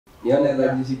Yone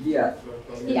unajishikia.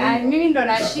 Mimi ndo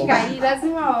nashika hii,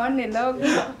 lazima waone logo.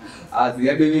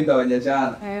 Siabi mimi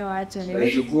nitaonyeshana. Acha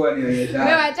nichukua nionyeshana.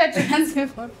 Wewe acha tuanze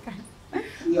podcast.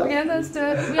 Ukianza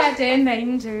story ataenda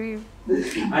nje hiyo.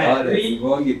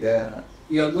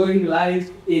 You're going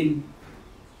live in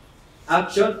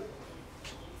action.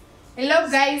 Hello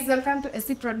guys, welcome to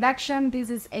SE Production. This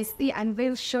is SE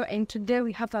Unveil show, and today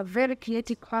we have a very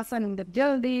creative person in the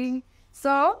building.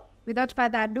 So, without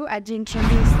further ado, I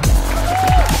introduce.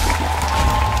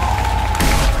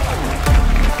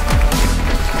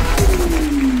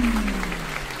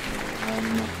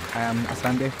 I am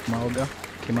ASANDE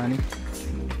Kimani,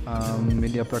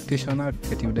 media practitioner,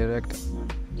 creative director.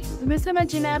 Umesema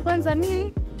jina ya kwanza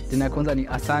ni? Jina ya kwanza ni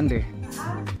ASANDE.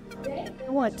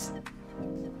 What?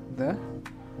 The?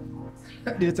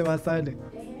 Do you say ASANDE?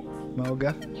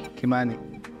 Maoga Kimani.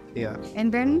 Yeah.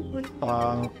 And then?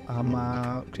 I'm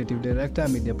a creative director,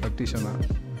 media practitioner.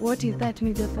 What is that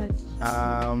media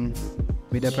practitioner?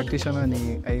 Media practitioner,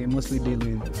 I mostly deal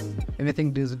with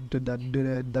everything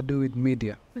that do with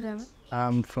media.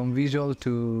 From visual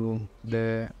to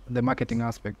the marketing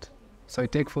aspect. So I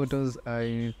take photos,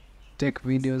 I take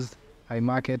videos, I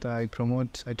market, I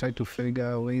promote, I try to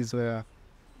figure ways where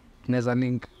naeza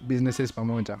link businesses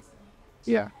pamoja.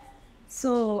 Yeah.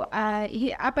 So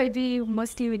hapa hivi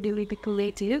mostly we deal with the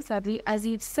creatives, as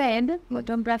you said,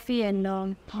 photography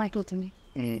and marketing.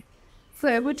 So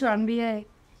hebu tuambie,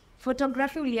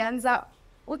 photography ulianza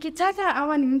ukitaka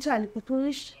ama ni mtu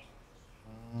alikupush?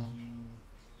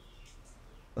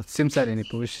 Seems like any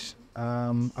push.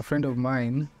 A friend of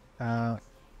mine,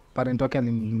 parent wake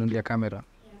alininunulia kamera.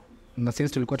 Na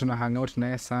since tulikuwa tuna hang out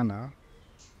naye sana,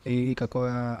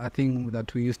 ikakuwa a thing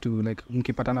that we used to like,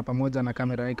 mkipatana pamoja na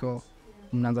kamera iko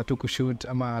mnaanza tu kushoot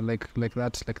ama like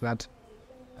that.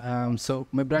 So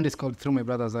my brand is called Through My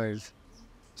Brother's Eyes.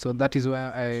 So that is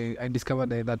where I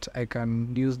discovered that I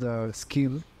can use the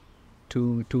skill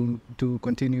to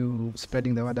continue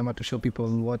spreading the word ama to show people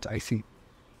what I see.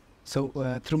 So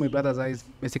Through My Brother's Eyes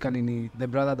basically ni the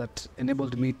brother that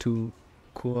enabled me to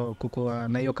kukua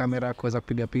na hiyo kamera kuweza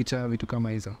kupiga picha vitu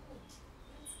kama hizo.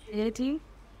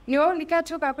 Ni wewe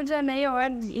ulikatoka kuja na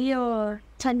hiyo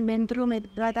turn Through My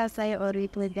Brother's Eyes, or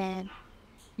it was then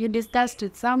you discussed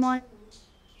with someone?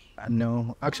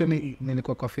 No, actually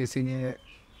nilikuwa kwa face yenye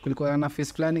kulikuwa na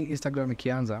face fulani Instagram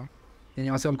ikianza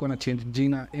yenye wase walikuwa na change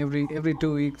jina every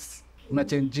 2 weeks, una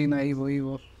change jina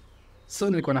hivyo. So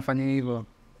nilikuwa nafanya hivyo.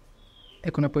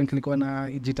 Kuna point nilikuwa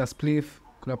na jita spliff,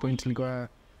 kuna point nilikuwa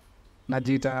na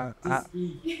jita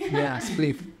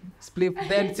spliff,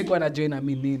 then sikuwa na join na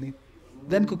mimi nini.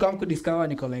 Then kukam kudiscover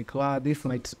niko like, wow, this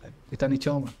might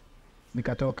itanichoma.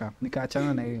 Nikatoka,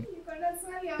 nikaachana na hiyo.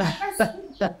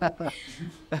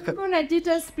 Kuna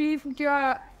jita spliff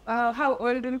ukiwa how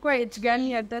old? Ulikuwa age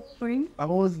gani at that point? I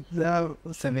was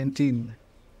 17.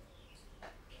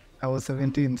 I was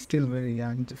 17, still very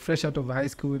young, fresh out of high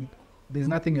school. There's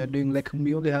nothing you're doing, like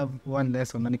we only have one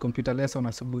lesson, and computer lesson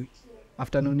asubuhi.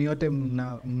 Afternoon yote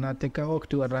mna take a walk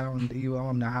to around hiyo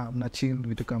ama mna chill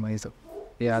vitu kama hizo.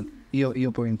 Yeah,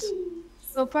 hiyo point.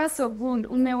 So first of all,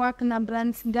 umework na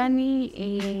brands gani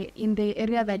in the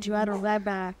area that you are, or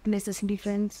rather places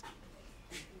different?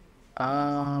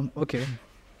 Okay.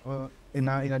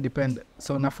 Ina depend.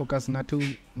 So na focus na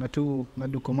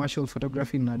do commercial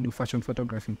photography, na do fashion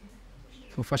photography.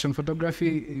 For fashion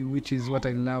photography, which is what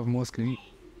I love mostly,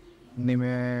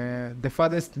 the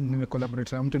farthest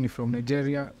collaborate na mtu ni from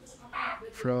Nigeria,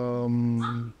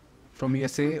 from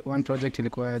USA. One project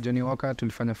ilikuwa Johnny Walker,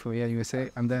 tulifanya for USA.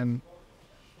 And then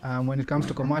when it comes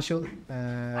to commercial,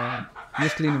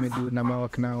 mostly nimedu na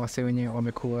work na wase wenye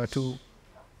wamekuwa tu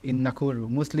in Nakuru.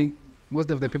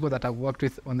 Most of the people that I've worked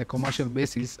with on the commercial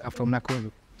basis are from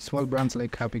Nakuru. Small brands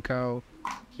like Happy Cow,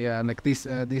 yeah, like this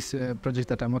project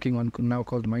that I'm working on now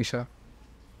called Maisha.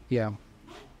 Yeah.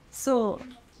 So,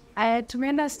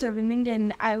 tumeenda story mingi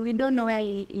and we don't know where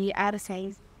you are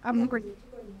size.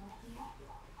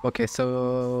 Okay,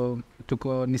 so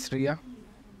tuko Nisria.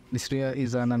 Nisria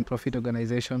is a non-profit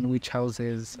organization which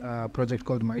houses a project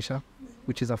called Maisha,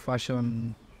 which is a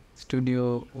fashion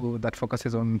studio that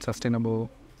focuses on sustainable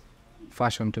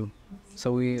fashion too.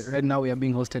 So right now we are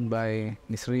being hosted by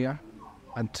Nisria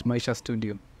at Maisha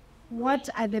Studio. What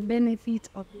are the benefits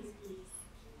of this place?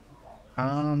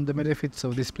 The benefits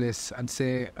of this place, I'd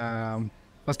say,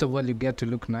 first of all, you get to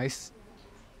look nice.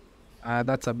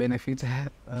 That's a benefit.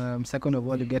 Second of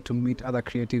all, you get to meet other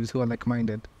creatives who are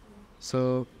like-minded.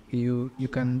 So you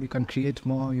can create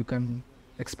more. You can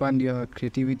expand your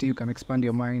creativity. You can expand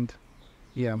your mind.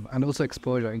 Yeah, and also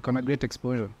exposure. You can have great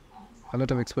exposure. A lot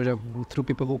of exposure through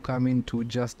people who come in to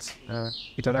just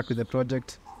interact with the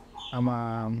project.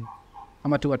 ama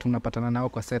tu watu tunapatana nao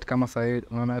kwa set kama sasa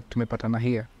unaona tumepatana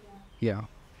here. Yeah.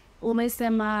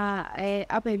 Umesema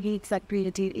hapa hivi it's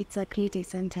a creative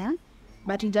center,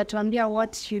 but hujatuambia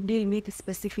what you deal with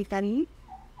specifically.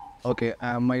 Okay,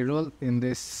 my role in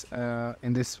this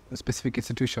specific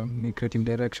institution is creative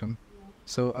direction.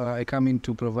 So I come in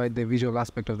to provide the visual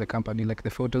aspect of the company, like the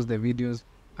photos, the videos,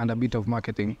 and a bit of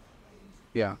marketing.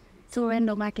 Yeah. So wewe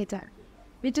ndo marketer.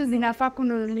 Vitu zinafaa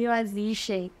kununuliwa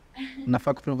ziishe.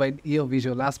 Nafaa provide hiyo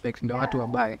visual aspect ndio watu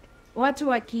wabuy. Watu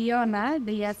wakiona,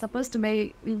 they are supposed to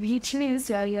be, which means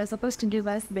you are supposed to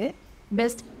give us the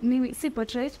best,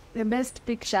 portrait, the best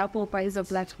picture for hizo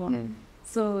platform.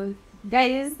 So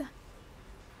guys,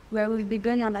 we will be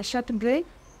going on a short break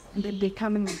and then be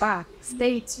coming back.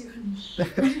 Stay tuned.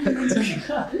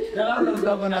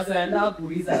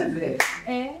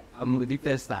 I'm the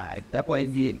deepest side. That's why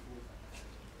it's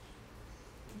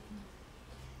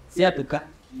siatuka.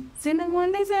 Sina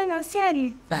mwandeza na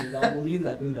siari.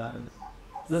 Namuuliza tu ndio.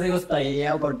 Sasa hiyo style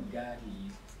yako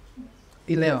gani?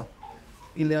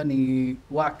 Ileo ni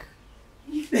work.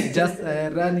 Just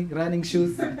running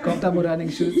shoes, comfortable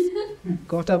running shoes,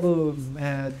 comfortable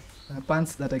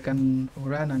pants that I can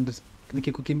run and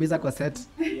nikikukimbiza kwa set.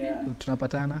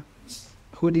 Tunapatana.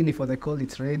 Hoodie ni for the cold,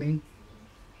 it's raining.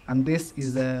 And this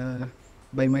is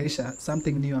by Maisha,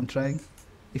 something new I'm trying.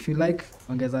 If you like,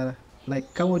 ongeza like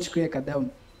kama uchukue ka down.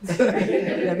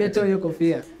 Niambie tu hiyo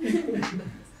kofia.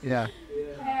 Yeah.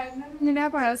 Nina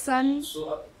hapa Sun.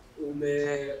 So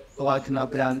work na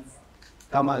plan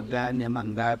kama gani ama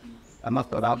ngapi ama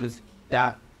collabs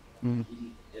da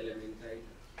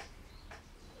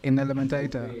In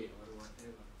Elementaita.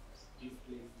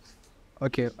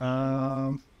 Okay,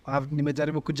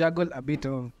 nimejaribu kujuggle a bit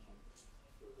of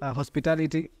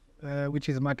hospitality, which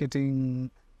is marketing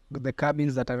the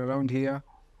cabins that are around here,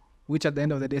 which at the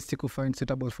end of the day still find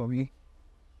suitable for me.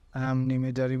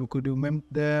 Nimejaribu kudu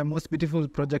the most beautiful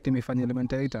project imefanya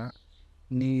Elementaita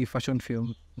ni fashion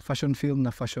film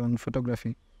na fashion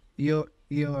photography. Iyo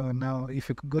now if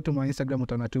you go to my Instagram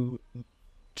utaona tu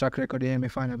track record ya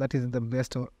imefanya. That is the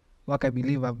best work I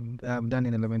believe I've done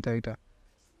in Elementaita.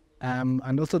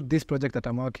 And also this project that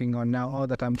I'm working on now, or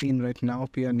that I'm in right now,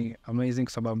 pia ni amazing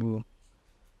sababu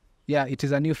yeah, it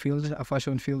is a new field, a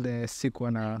fashion field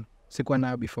sikuwa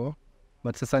na before,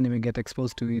 but sasa get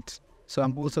exposed to it. So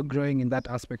I'm also growing in that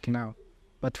aspect now.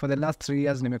 But for the last 3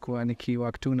 years nimekuwa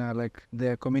nikiwork tu na like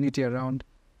the community around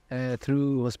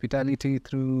through hospitality,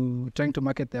 through trying to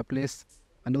market their place,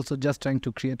 and also just trying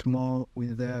to create more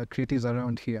with the creatives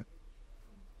around here.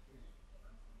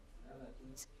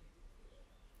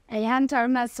 Hanta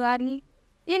una swali.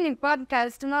 Hii ni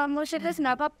podcast, tunamoshelezi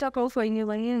na pop talk huko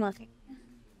nyuma.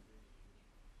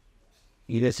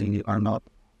 Yes, you are not.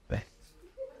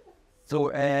 So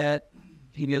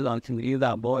he belongs to you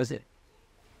that boys.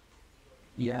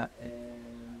 Yeah,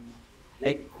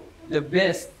 like the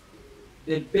best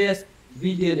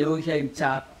video that we can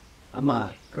chat. I'm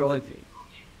a project.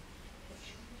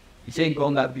 You ain't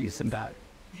gonna be somebody.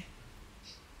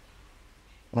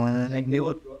 Like the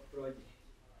old project.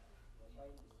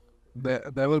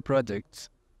 The whole project.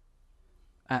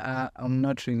 I'm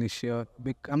not really sure.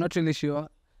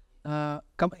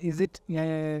 Is it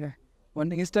on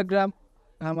Instagram?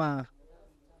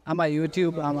 Ama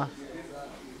YouTube?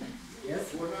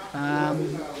 Yes.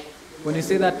 When you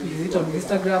say that, is it on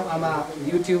Instagram? Ama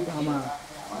YouTube?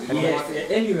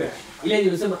 Yes, anywhere. Ile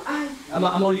you say,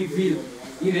 I'm only feel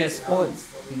in response.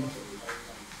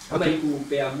 Okay.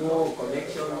 Kupea more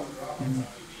connection.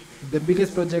 The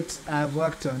biggest project I've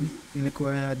worked on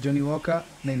ilikuwa Johnny Walker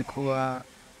na ilikuwa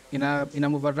ina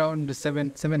move around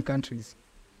 7 countries.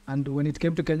 And when it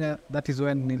came to Kenya, that is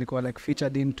when nilikuwa like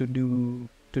featured in to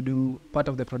do part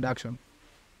of the production.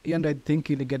 And I think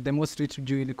you'll get the most reach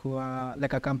juu ilikuwa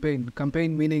like a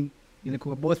campaign meaning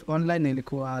ilikuwa both online na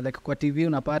ilikuwa like kwa TV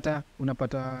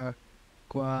unapata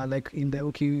kwa like in the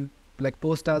like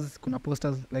posters, kuna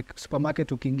posters like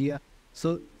supermarket ukiingia.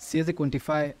 So siwezi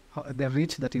quantify the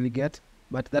reach that you'll get,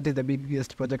 but that is the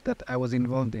biggest project that I was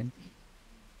involved in.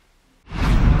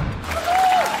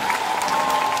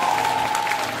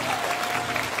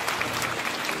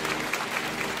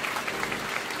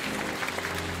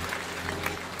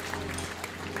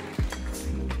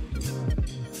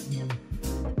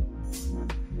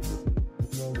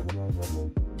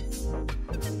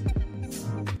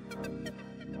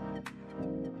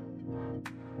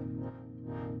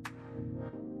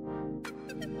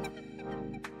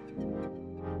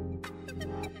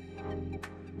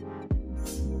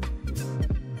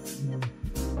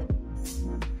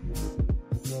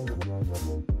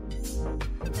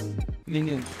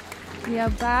 We are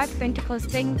back. Thank you for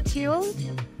staying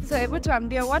tuned. So, able to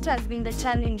ambia, what has been the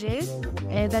challenges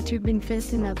that you've been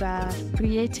facing about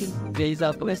creating? There is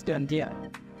a question here.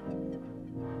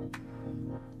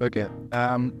 Okay.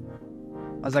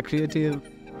 As a creative,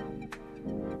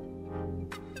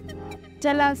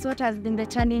 Tell us what has been the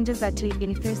challenges that you've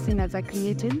been facing as a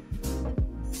creative.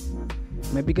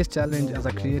 my biggest challenge as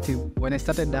a creative when I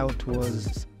started out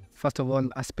was, first of all,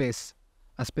 a space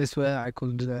where I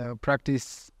could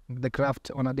practice the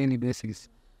craft on a daily basis.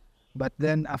 But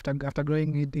then after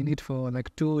growing in it for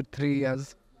like 2-3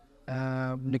 years,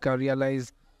 Nika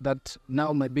realized that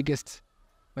now my biggest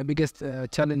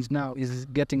challenge now is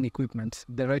getting equipment,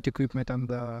 the right equipment and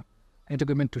the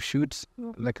equipment to shoot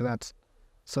like that.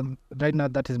 So right now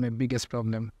that is my biggest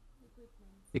problem.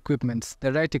 Equipments,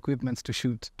 the right equipments to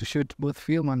shoot both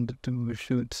film and to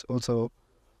shoot also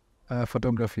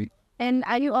photography. And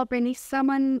are you open if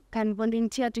someone can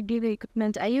volunteer to give you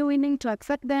equipment? Are you willing to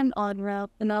accept them or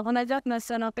unajua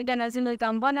tunasema piga na zile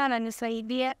tambona na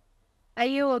nisaidia? Are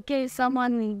you okay if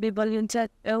someone will be volunteer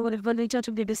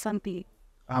to give you something?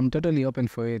 I'm totally open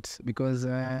for it because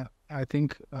I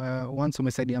think once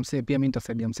umesaidia msee pia mimi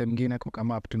nitasaidia msee mwingine ku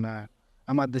come up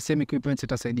ama the same equipment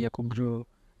itasaidia ku grow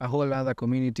a whole other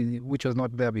community which was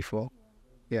not there before.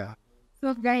 Yeah.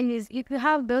 So guys, if you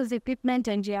have those equipment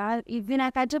and if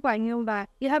inakata kwa nyumba,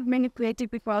 you have many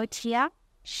creative people out here,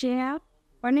 share.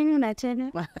 Kwa nini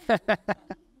unacheza?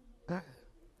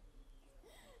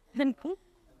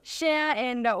 Share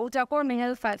and utakuwa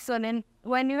umehelp us. So then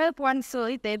when you help one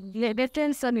soul, the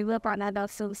turn soul will help another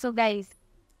soul. So guys,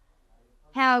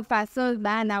 help us soul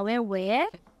bana wewe.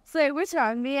 So which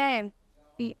one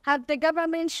have the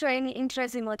government show any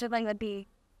interest in whatever you're doing?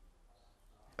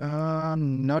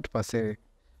 Not per se,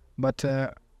 but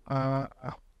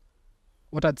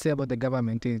what I'd say about the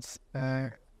government is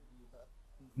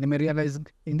nimerealize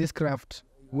in this craft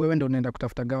wewe ndo unaenda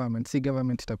kutafuta government, si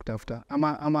government itakutafuta.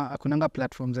 Ama akunanga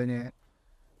platforms zenye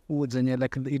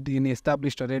like in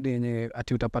established already yenye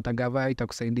ati utapata gava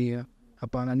itakusaidia.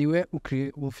 Hapana, niwe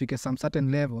ufike some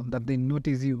certain level that they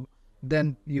notice you,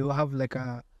 then you have like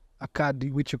a card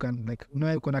which you can like,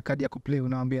 uko na card ya kuplay,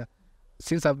 unaambia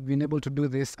since I've been able to do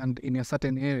this and in a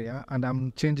certain area and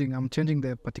I'm changing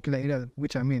the particular area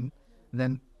which I'm in,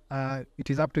 then it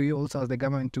is up to you also as the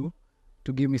government to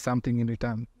give me something in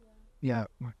return. Yeah.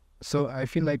 So I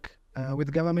feel like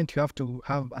with government you have to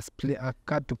have a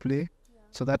card to play,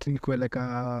 so that equal like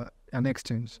an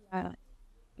exchange.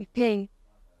 Okay.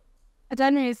 I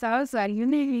don't know if I was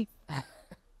unique.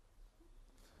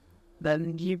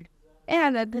 Then give. Yeah,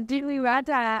 that the deal we had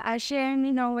a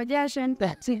sharing, with the sharing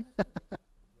that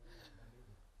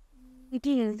it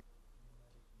is.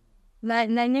 Like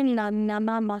na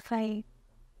mama say.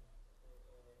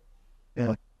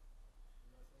 Yeah.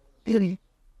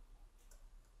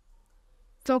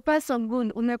 So person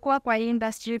good, umekuwa kwa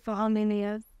industry for how many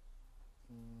years?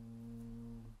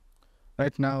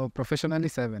 Right now, professionally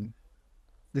 7.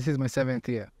 This is my 7th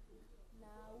year.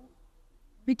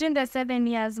 Between the 7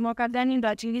 years, mwaka gani ndo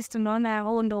at least tunaona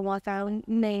huu ndo mwaka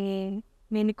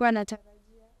nilikuwa natarajia?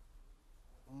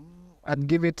 I'd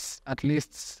give it at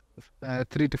least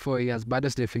 3 to 4 years, bado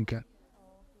sijafika.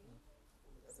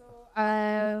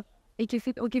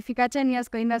 Ukifika 10 years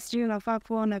kwa industry unafaa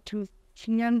kuona tu.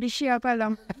 Niambishia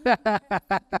pala.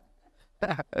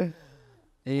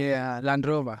 Yeah, Land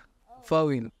Rover,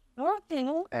 4-wheel. Okay.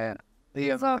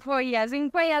 Yeah. So 4 years. In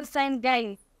 4 years time,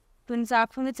 guys.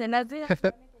 Tunzafunga tena zile.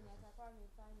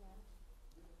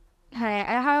 Hi,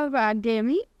 I have a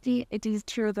demi. It is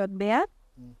true that there.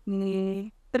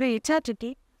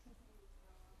 3:30.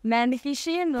 Man,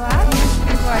 ikishindwa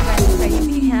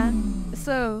watasaidia.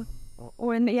 So,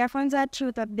 when you find that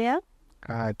truth up there.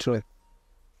 Truth.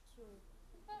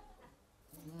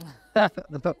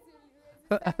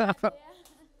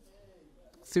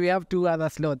 So we have 2 other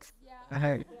slots.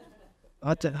 Yeah.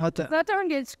 Hot. That one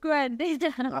gets squared.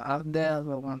 There's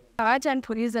one. Acha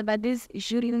nikuulize, but this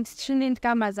shouldn't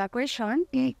come as a question.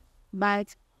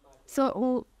 But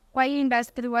so kwa hii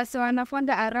industry wase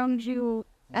wanafonda around you,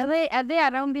 are they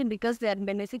around you because they are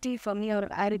benefiting from you, or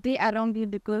are they around you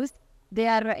because they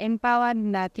are empowered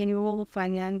na kenye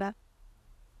ufanyanga?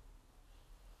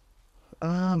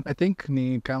 I think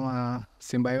ni kama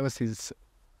symbiosis.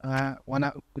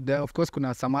 Of course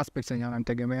kuna some aspects yenye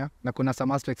wananitegemea na kuna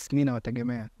some aspects mimi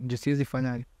nawategemea. Ndio siwezi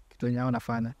fanya kitu yenye wao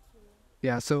nafanya.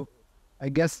 Yeah, so I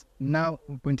guess now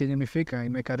point yenye nimefika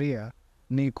in my career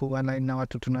ni kualign na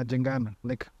watu tunajengana.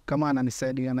 Like kama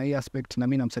ananisaidia na hii aspect na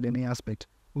mimi namsaidia na hii aspect.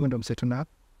 Huyo ndio mse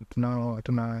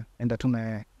tunaenda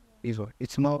tuna hivyo.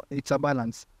 It's a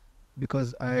balance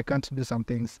because I can't do some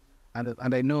things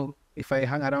and I know if I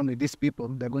hang around with these people,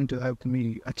 they're going to help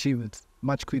me achieve it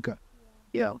much quicker.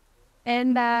 Yeah.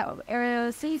 And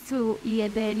since you are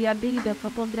doing the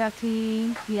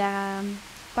photography,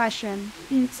 fashion.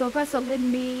 So first of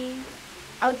me,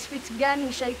 outfit gani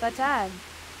ushaipata?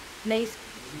 Like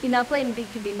inakuwa in big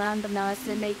demand na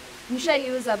wase like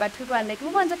mshaiuza but people are like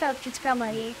unataka outfit kama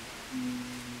hii.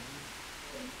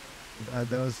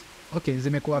 There was okay,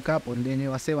 zimekuwa couple yenye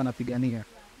wase wanapigania.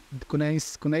 Kuna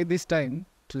this time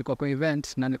tulikuwa kwa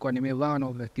event na nilikuwa nimevaa one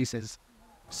of the pieces.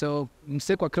 So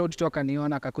mse kwa crowd tu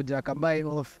akaniona akakuja akabuy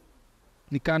off,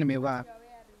 nikaa nimevaa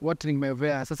what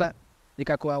nimevaa. Sasa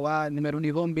nikakuwa nimerudi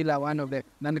home bila one of the,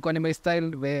 na nilikuwa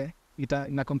nimestyle where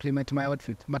ina compliment my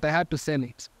outfit, but I had to sell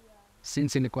it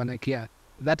since nilikuwa nakia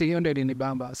that hiyo ndio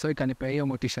ilinibamba, so ikanipea hiyo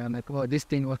motisha like oh, this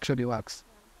thing actually works.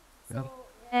 Yeah.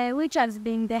 Which has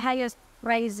been the highest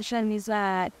price is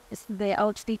the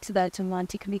outfit that you want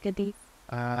to make?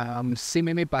 Si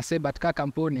mimi pase but ka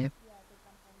kampuni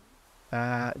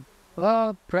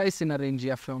well, price in a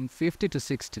range from 50 to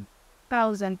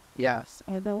 60,000. Yes.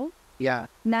 Yeah.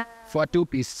 Na for 2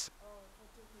 piece.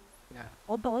 Yeah.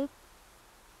 Obo.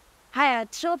 Haya,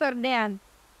 shoulder down.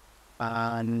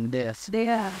 And this.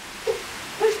 There.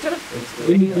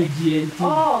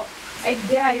 Oh, I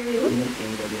dare you.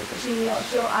 She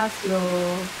show us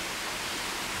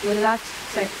your last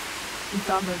sex in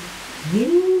summer.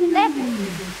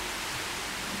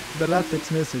 The last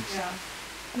text message.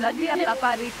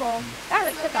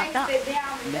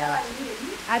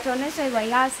 Atuonesha your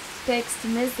last text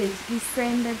message is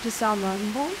sent to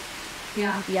someone.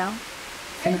 Yeah.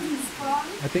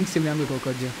 I think simu yangu iko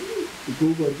kwa juu.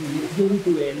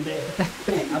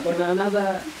 Akona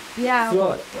another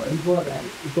slot before that.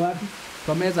 Iko wapi?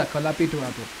 Kwa meza kwa lapi tu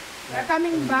hapo. We're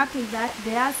coming back with that.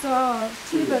 They are so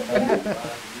cheap.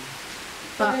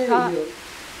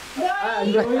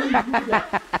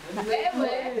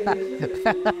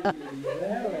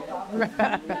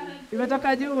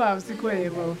 Imetoka juma usikwe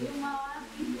hivyo.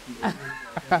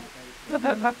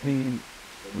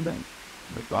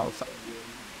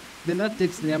 The last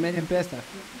text ni M-Pesa.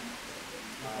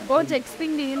 Or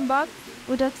texting the inbox.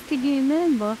 Or texting the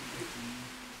inbox.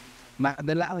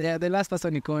 The last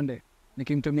person ni Konde.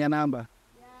 Nikimtumia namba.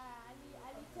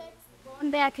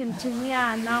 Konde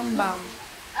akimtumia namba.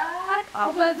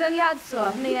 Again,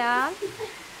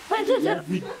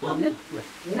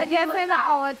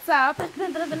 WhatsApp.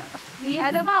 We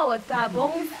had about WhatsApp.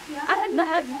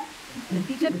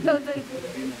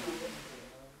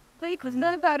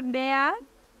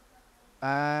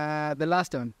 The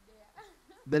last one.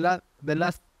 The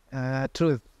last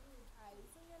truth.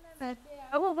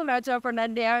 I will go out for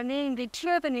that day. Name the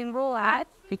truth and enroll at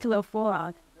Piccolo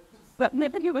 4. But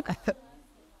maybe you would.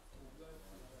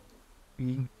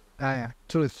 Yeah,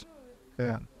 truth.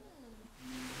 Yeah.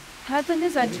 Husband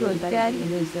is a truth. Daddy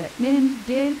is a name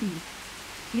Davy.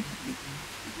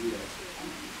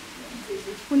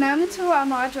 Kuna mtu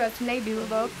ama watu wa play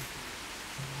billbox.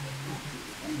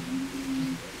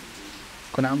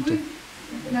 Kuna mtu.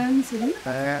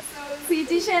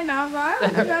 Sitishe namba.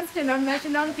 Kuna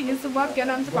national things work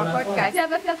ya mtu kwa podcast.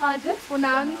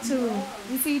 Kuna mtu.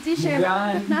 Sitishe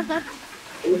namba.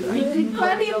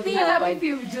 Funny thing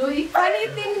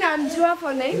namjua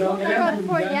for like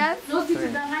 4 years.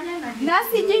 Na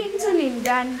sijui mtu ni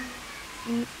mgani.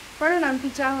 Bado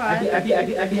nampicha wapi?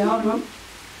 Adi how long?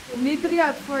 Ni 3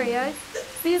 or 4 years.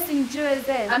 Since nijue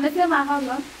zed. Amesema how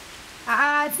long?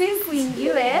 Since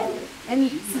uingiwe,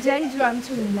 and sijaijua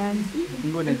mtu ni nani.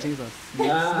 Mungu ni Jesus.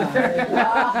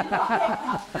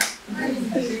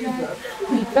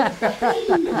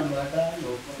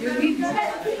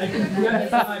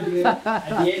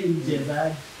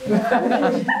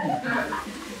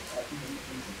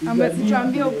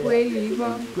 Ametuambia ukweli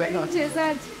hivyo.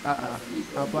 Mchezaji.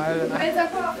 Unaweza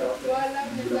kuwa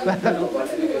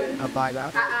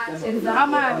Hapana.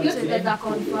 ama mchezaji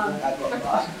confirm.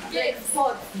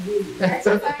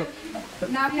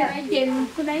 Na pia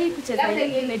kuna hii kucheza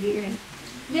ile game.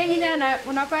 Nyingine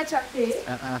unakuwa chape.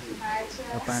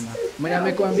 Hapana. Mwenye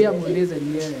amekuambia muulize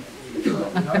ni yeye.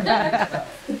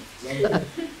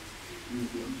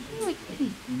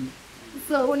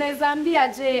 So unaweza ambia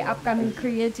je upcoming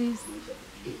creatives?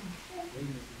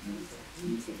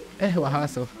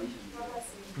 Wahaso.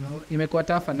 Imekuwa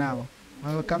tougher now.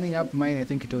 Coming up mine, I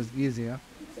think it was easier.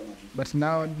 But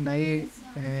now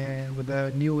with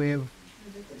the new wave,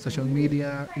 social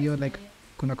media, like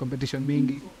kuna competition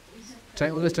mingi.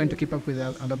 Always trying to keep up with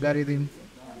the algorithm.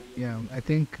 Yeah, I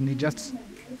think ni just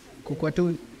kukua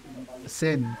tu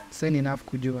sane enough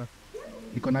kujua.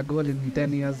 Niko na goal in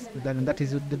 10 years, that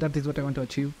is what I want to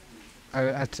achieve.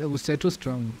 I will stay too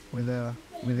strong with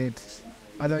with it.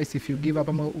 Otherwise, if you give up,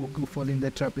 you fall in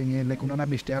the trap yenye like unaona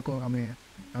beshte yako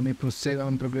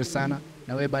progress sana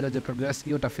na wewe bado the progress,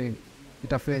 hiyo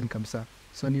itafail kabisa.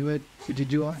 So ni wewe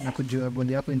kujijua na kujua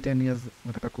goal yako in 10 years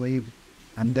unataka kuwa hivi,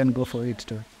 and then go for it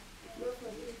too.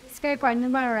 Sikai kwa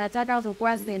nyumba unataka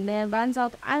kukuwa zile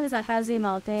banza anza kazi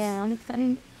maotea.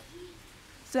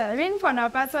 So ring for a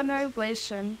personal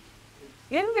question.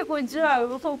 Yenge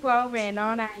kujua uko kwa wewe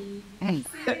naona hii.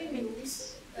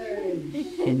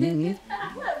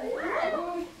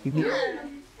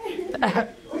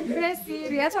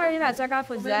 Serious or nataka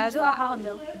kujua how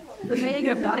no.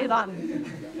 Mega bad.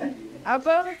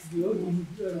 About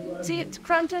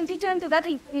from 2010 to that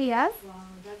years.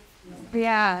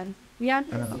 Yeah.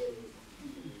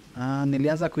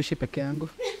 Nilianza kuishi peke yangu.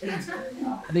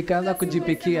 Nikaanza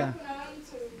kujipikia.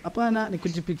 Hapana, ni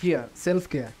kujipikia, self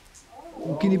care.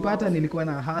 Ukinipata nilikuwa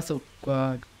na hustle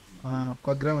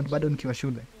kwa ground bado nikiwa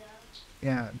shule.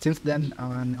 Yeah, since then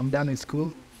I'm done with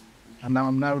school and now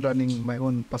I'm now running my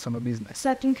own personal business.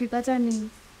 Starting kipata ni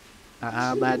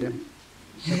Bado.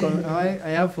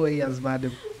 I have 4 years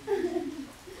bado.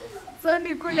 so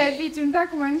ni kule vitu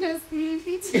nitakumaanisha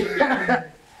vitu.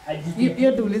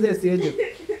 Hiyo tuulize SEJOH.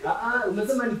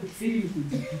 Unasema ni kusiri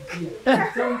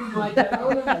kujipikia. So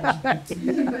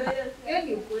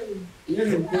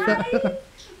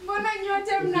Mbona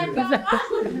nyote mnakaa?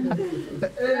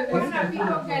 Mbona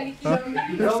viko kali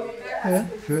kidogo?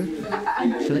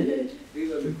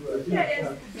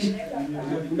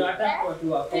 unataka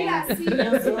watu wa Kila siku.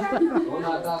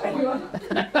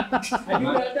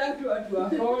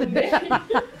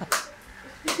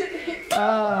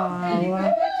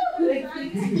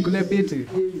 Kule biti.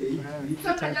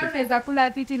 Naweza kula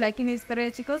vitu lakini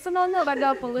stress. Kwa sababu naona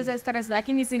bado punguza stress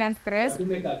lakini sina stress.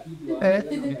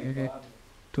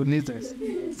 Tulize.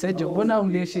 SEJOH, mbona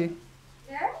umlishi?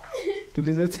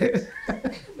 Tulize.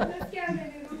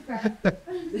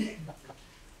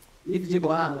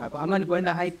 jibu ama ni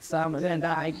kwenda hike sana,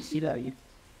 nenda hike shida hivi.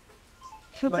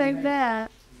 Kutembea.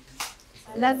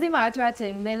 Lazima watu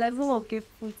watembee, lazima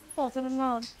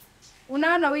ukifuata.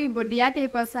 Unaona hii body yake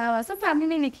iko sawa. Sasa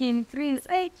mimi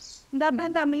nikiincrease,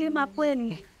 ndapanda mlima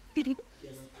kweli.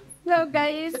 So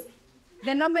guys,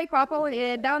 the number iko hapo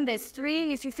down the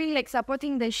street. If you feel like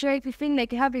supporting the show, if you feel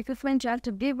like you have equipment you have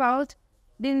to give out,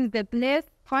 this is the place.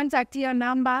 Contact your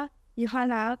number. You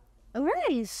holla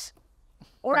raise.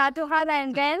 Or to holla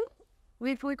and then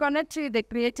we connect to the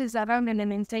creators around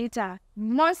Elementaita,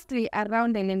 mostly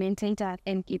around Elementaita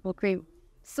and Kipo Cream.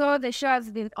 So the show has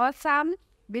been awesome.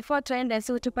 Before to end,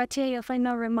 so to party your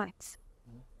final remarks.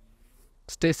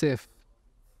 Stay safe.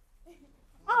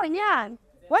 Oh yeah.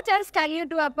 What else can you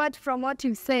do apart from what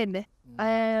you said?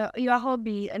 Your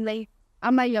hobby and like,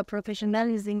 am I your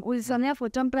professionalism? Is it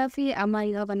photography? Am I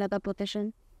have another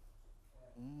profession?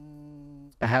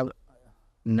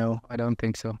 No, I don't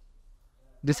think so.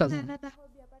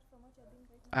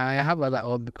 I have other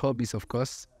hobbies, of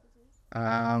course.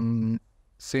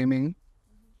 Swimming.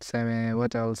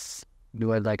 What else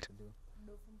do I like to do?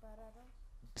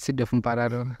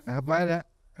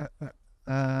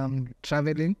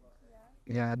 Traveling.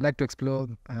 Yeah, I'd like to explore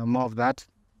more of that.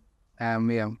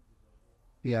 Yeah,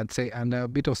 I'd say, and a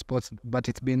bit of sports, but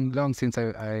it's been long since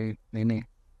I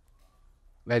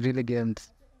really gained.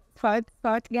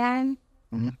 Sport game.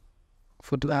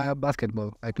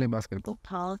 Basketball. I play basketball.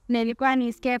 Nilikuwa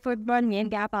nisikia football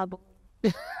niende hapa.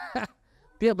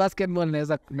 Pia basketball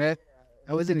naweza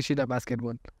hawezi nishinda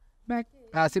basketball.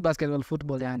 Si basketball,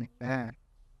 football yani.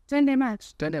 Twende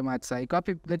match Sasa. Iko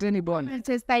wapi? Leteni ball.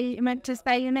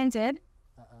 Manchester United.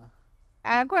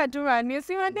 Kwa tu ni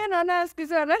si wanaona na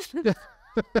sikizana.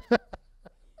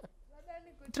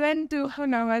 Trend to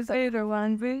na wazero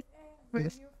wanzi.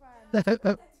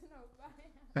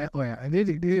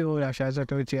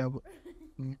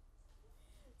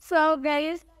 So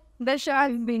guys, the show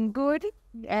has been good.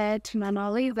 To my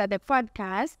knowledge that the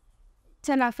podcast,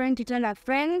 tell a friend to tell a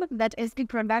friend that SP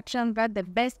Production got the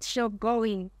best show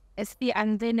going. SP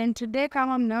Unveil, and today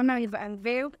kama mnaona is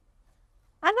unveiled.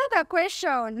 Another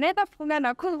question, neta funga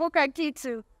na kumbuka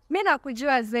kitu. Mimi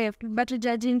nakujua ZEFF, but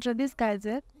hujaji introduce guys.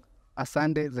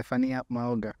 Asande Zephania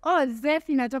Maoga. Oh, ZEFF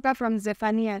inatoka from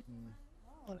Zephania.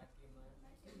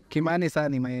 Kimani sana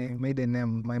ni my maiden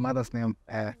name, my mother's name.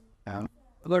 Yeah,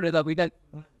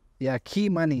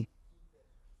 Kimani.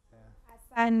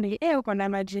 Asande, uko na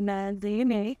majina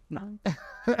zingine.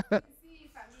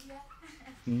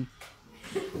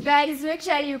 Guys, make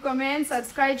sure you comment,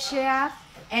 subscribe, share,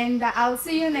 and I'll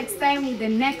see you next time with the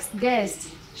next guest.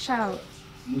 Ciao.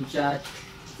 Muchacho.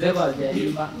 Zeva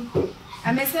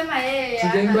Amesema yeye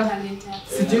Sijaimba. ana talent yake.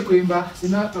 Sijui kuimba,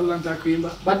 sina talent ya kuimba.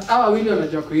 But hawa wawili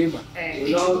wanajua kuimba.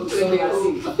 You know,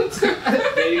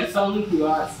 there is song to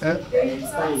us. There is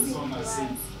song.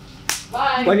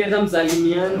 Kwani hata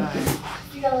msalimiane?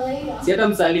 Si hata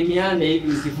msalimiane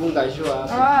hivi ukifunga show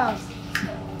hapa.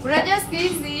 Unajua siku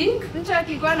hizi mtu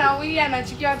akikuwa na wili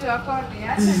anachukia watu wakone.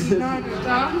 Hata ni nani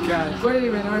utaona. Kwani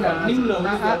nimeona Mimi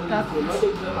naona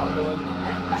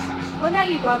Mbona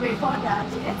alikuwa ameponda?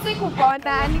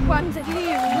 Sikuponda, alikuwa mzalimu.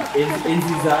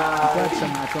 enzi za acha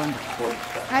na tonda.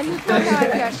 Alikuwa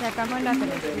akiosha kamanda kwa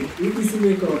hivi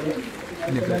simeko.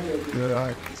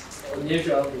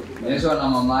 Onyesha hapo. Onyesha na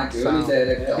mamake, wewe ni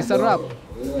director. It's a wrap.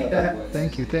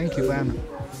 Thank you bana.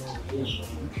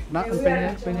 Na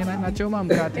penye nachoma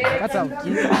mkate. Kata out.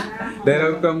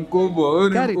 Director mkubwa,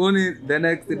 Kari. huyu ni the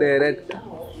next director.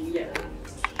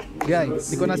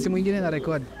 Guys, niko na simu nyingine na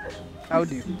record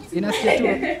audio. Inasikia tu.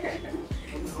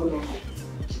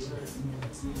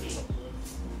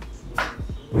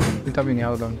 Interview ni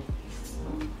how long?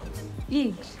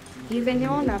 hii. Even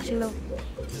niona filo.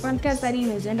 Kwa kazi hadi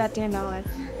inaenda tena wapi?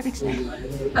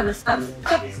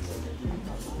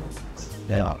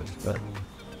 Yeah.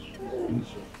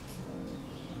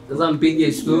 Sasa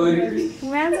mpige story.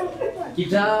 Umeanza?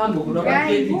 Kitambo kuna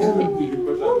paketi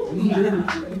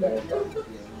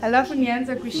Alafu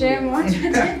nianze kushema.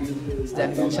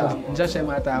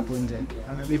 Njashema hata hapo nje.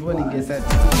 Before ningesema.